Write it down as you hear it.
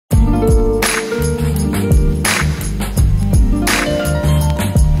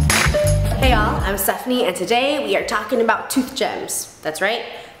Courtney, and today we are talking about tooth gems. That's right,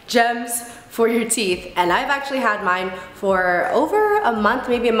 gems for your teeth. And I've actually had mine for over a month,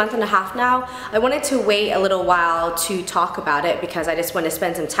 maybe a month and a half now. I wanted to wait a little while to talk about it because I just want to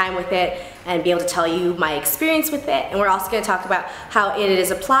spend some time with it and be able to tell you my experience with it. And we're also going to talk about how it is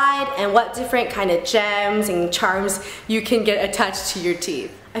applied and what different kind of gems and charms you can get attached to your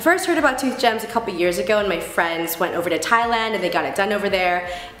teeth. I first heard about tooth gems a couple years ago, and my friends went over to Thailand and they got it done over there,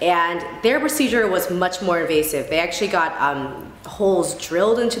 and their procedure was much more invasive. They actually got holes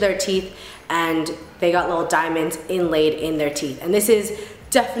drilled into their teeth and they got little diamonds inlaid in their teeth. And this is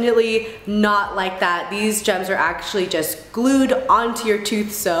definitely not like that. These gems are actually just glued onto your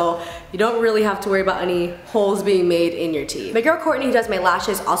tooth, so you don't really have to worry about any holes being made in your teeth. My girl Courtney, who does my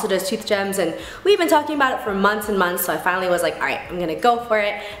lashes, also does tooth gems, and we've been talking about it for months and months, so I finally was like, alright, I'm gonna go for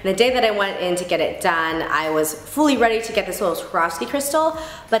it. And the day that I went in to get it done, I was fully ready to get this little Swarovski crystal,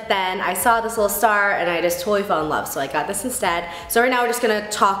 but then I saw this little star and I just totally fell in love, so I got this instead. So right now we're just gonna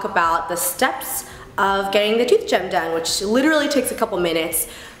talk about the steps of getting the tooth gem done, which literally takes a couple minutes.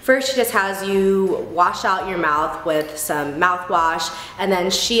 First, she just has you wash out your mouth with some mouthwash, and then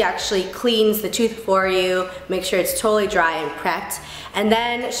she actually cleans the tooth for you, make sure it's totally dry and prepped. And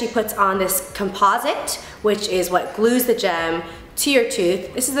then she puts on this composite, which is what glues the gem to your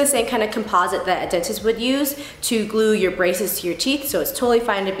tooth. This is the same kind of composite that a dentist would use to glue your braces to your teeth, so it's totally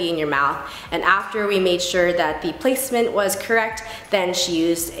fine to be in your mouth. And after we made sure that the placement was correct, then she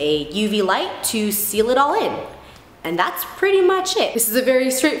used a UV light to seal it all in. And that's pretty much it. This is a very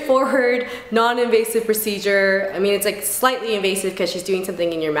straightforward, non-invasive procedure. I mean, it's like slightly invasive because she's doing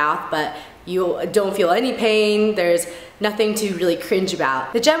something in your mouth, but you don't feel any pain. There's nothing to really cringe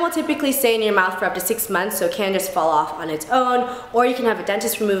about. The gem will typically stay in your mouth for up to 6 months, so it can just fall off on its own, or you can have a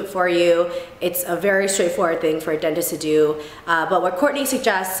dentist remove it for you. It's a very straightforward thing for a dentist to do. But what Courtney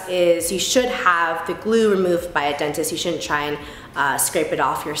suggests is you should have the glue removed by a dentist. You shouldn't try and scrape it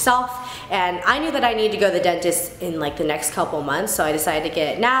off yourself. And I knew that I needed to go to the dentist in like the next couple months, so I decided to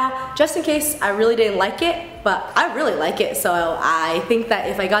get it now, just in case I really didn't like it. But I really like it, so I think that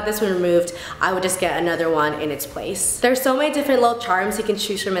if I got this one removed, I would just get another one in its place. There's so many different little charms you can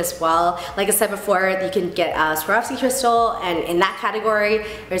choose from as well. Like I said before, you can get a Swarovski crystal, and in that category,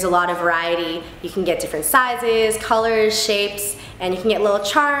 there's a lot of variety. You can get different sizes, colors, shapes, and you can get little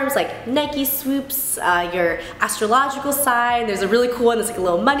charms like Nike swoops, your astrological sign. There's a really cool one that's like a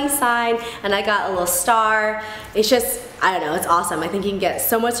little money sign, and I got a little star. It's just, I don't know, it's awesome. I think you can get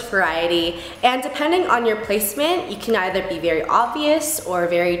so much variety, and depending on your placement, you can either be very obvious or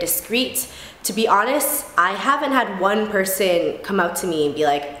very discreet. To be honest, I haven't had one person come up to me and be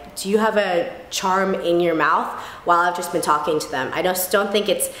like, do you have a charm in your mouth, while I've just been talking to them. I just don't think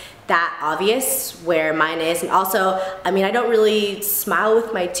it's that obvious where mine is. And also, I mean, I don't really smile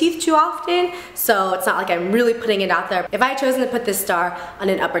with my teeth too often, so it's not like I'm really putting it out there. If I had chosen to put this star on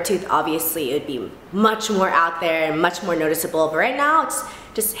an upper tooth, obviously it would be much more out there and much more noticeable, but right now it's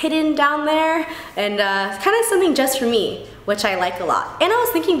just hidden down there, and it's kind of something just for me, which I like a lot. And I was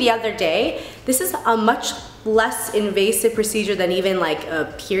thinking the other day, this is a much less invasive procedure than even like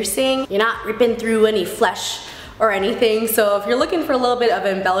a piercing. You're not ripping through any flesh or anything, so if you're looking for a little bit of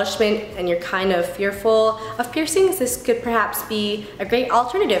embellishment and you're kind of fearful of piercings, this could perhaps be a great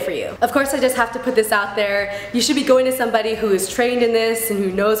alternative for you. Of course, I just have to put this out there. You should be going to somebody who is trained in this and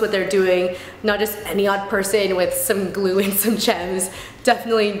who knows what they're doing, not just any odd person with some glue and some gems.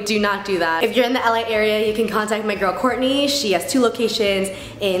 Definitely do not do that. If you're in the LA area, you can contact my girl Courtney. She has 2 locations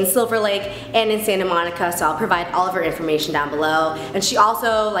in Silver Lake and in Santa Monica, so I'll provide all of her information down below. And she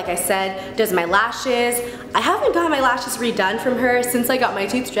also, like I said, does my lashes. I haven't gotten my lashes redone from her since I got my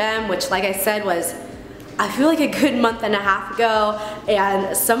tooth gem, which, like I said, was I feel like a good month and a half ago,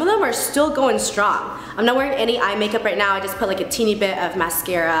 and some of them are still going strong. I'm not wearing any eye makeup right now. I just put like a teeny bit of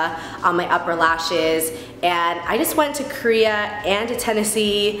mascara on my upper lashes, and I just went to Korea and to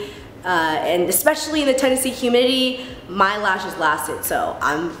Tennessee, and especially in the Tennessee humidity, my lashes lasted, so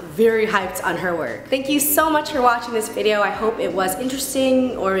I'm very hyped on her work. Thank you so much for watching this video. I hope it was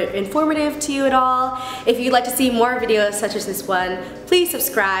interesting or informative to you at all. If you'd like to see more videos such as this one, please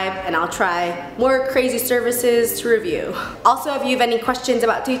subscribe and I'll try more crazy services to review. Also, if you have any questions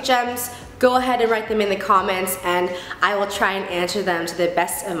about tooth gems, go ahead and write them in the comments and I will try and answer them to the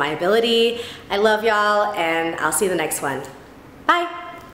best of my ability. I love y'all, and I'll see you in the next one. Bye!